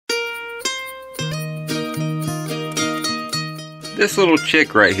This little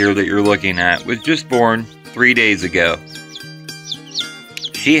chick right here that you're looking at was just born 3 days ago.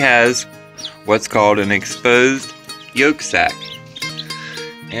 She has what's called an exposed yolk sac.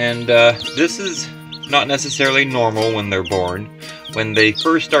 And this is not necessarily normal when they're born. When they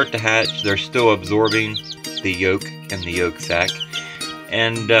first start to hatch, they're still absorbing the yolk in the yolk sac.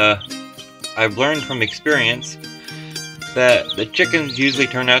 And I've learned from experience that the chickens usually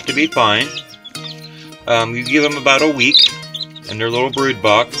turn out to be fine. You give them about a week in their little brood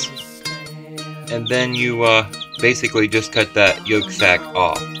box, and then you basically just cut that yolk sac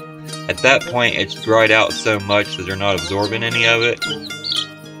off. At that point, it's dried out so much that they're not absorbing any of it,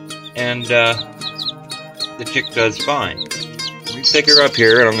 and the chick does fine. Let me take her up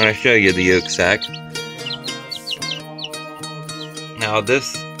here and I'm going to show you the yolk sac. Now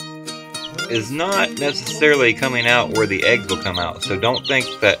this is not necessarily coming out where the eggs will come out, so don't think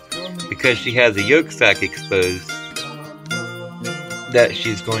that because she has a yolk sac exposed that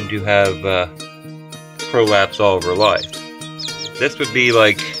she's going to have prolapse all of her life. This would be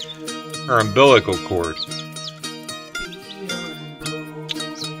like her umbilical cord.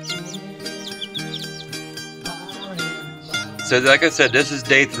 So like I said, this is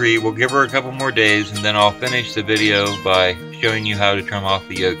day 3. We'll give her a couple more days and then I'll finish the video by showing you how to trim off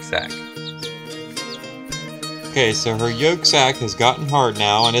the yolk sac. Okay, so her yolk sac has gotten hard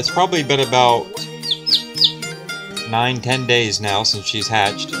now, and it's probably been about 9-10 days now since she's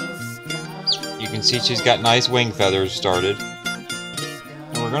hatched. You can see she's got nice wing feathers started.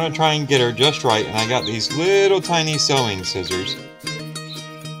 And we're going to try and get her just right, and I got these little tiny sewing scissors. And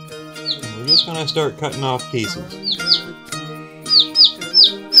we're just going to start cutting off pieces.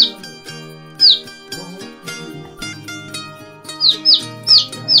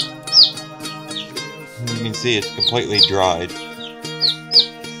 You can see it's completely dried.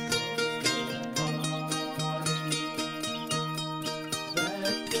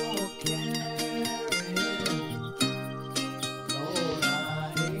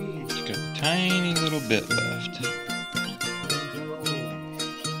 Just got a tiny little bit left.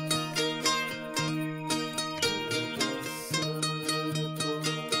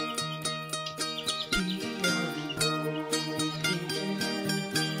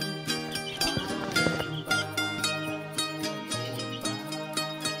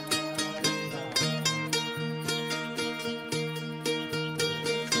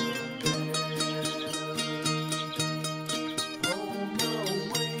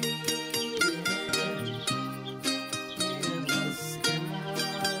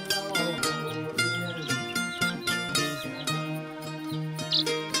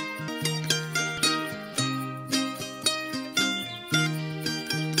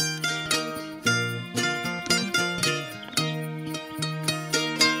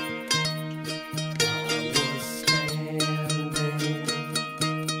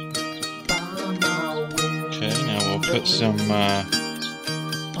 Put some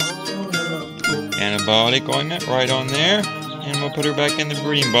antibiotic on it, right on there, and we'll put her back in the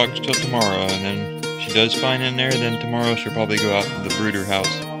breeding box till tomorrow, and then if she does fine in there, then tomorrow she'll probably go out to the brooder house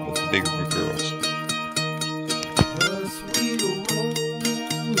with the big girl.